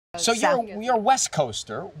So you're a West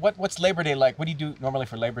Coaster. What's Labor Day like? What do you do normally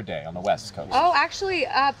for Labor Day on the West Coast? Oh, actually,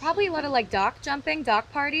 probably a lot of like dock jumping,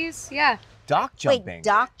 dock parties. Yeah. Dock jumping. Wait,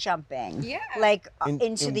 dock jumping. Yeah. Like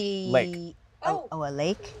into the lake. Oh, a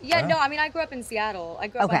lake? Yeah, no, I mean I grew up in Seattle. I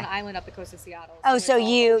grew up on an island up the coast of Seattle. Oh, so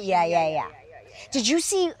you, ocean. yeah.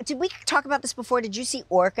 Did we talk about this before? Did you see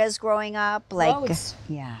orcas growing up? Like, Loads.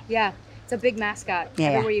 yeah. Yeah, it's a big mascot. Yeah,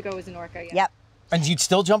 Everywhere you go is an orca. Yeah. Yep. And you'd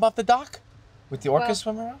still jump off the dock with the orcas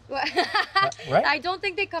swimming around? Right? I don't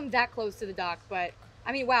think they come that close to the dock, but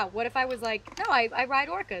I mean, wow, what if I was like, no, I ride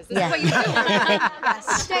orcas. This is what you do.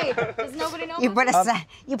 Yes. Stay. Does nobody know? You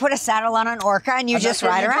put a saddle on an orca and you just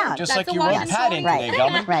ride around. Just like you rode Pat in today,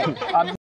 Gummy. Right.